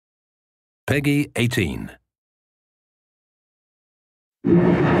Peggy 18.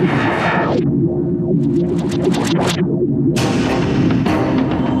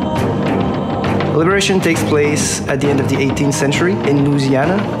 Liberation takes place at the end of the 18th century in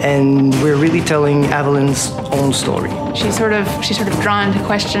Louisiana, and we're really telling Evelyn's own story. She's sort of drawn to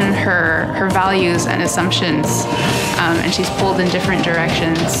question her values and assumptions, and she's pulled in different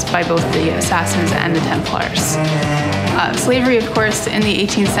directions by both the Assassins and the Templars. Slavery, of course, in the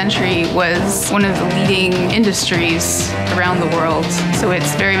 18th century was one of the leading industries around the world, so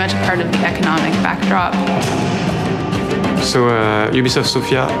it's very much a part of the economic backdrop. So Ubisoft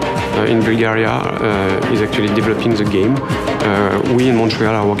Sofia in Bulgaria is actually developing the game. We in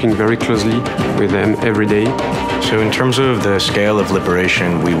Montreal are working very closely with them every day. So in terms of the scale of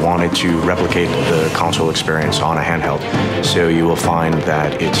Liberation, we wanted to replicate the console experience on a handheld. So you will find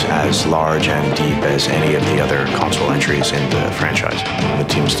that it's as large and deep as any of the other console entries in the franchise. The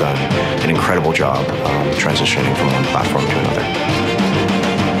team's done an incredible job transitioning from one platform to another.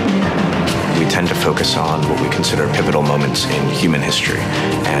 We tend to focus on what we consider pivotal moments in human history.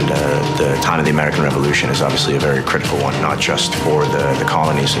 And the time of the American Revolution is obviously a very critical one, not just for the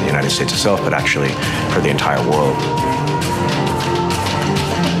colonies in the United States itself, but actually for the entire world.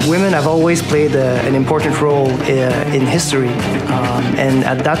 Women have always played an important role in history, and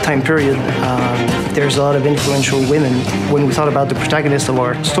at that time period, there's a lot of influential women. When we thought about the protagonist of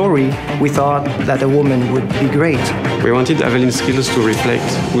our story, we thought that a woman would be great. We wanted Evelyn's skills to reflect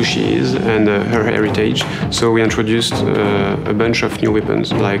who she is and her heritage, so we introduced a bunch of new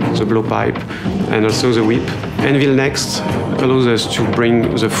weapons, like the blowpipe and also the whip. Anvil Next allows us to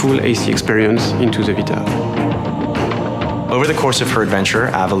bring the full AC experience into the Vita. Over the course of her adventure,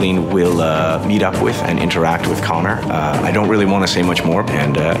 Aveline will meet up with and interact with Connor. I don't really want to say much more,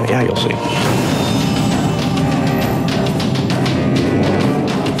 and yeah, you'll see.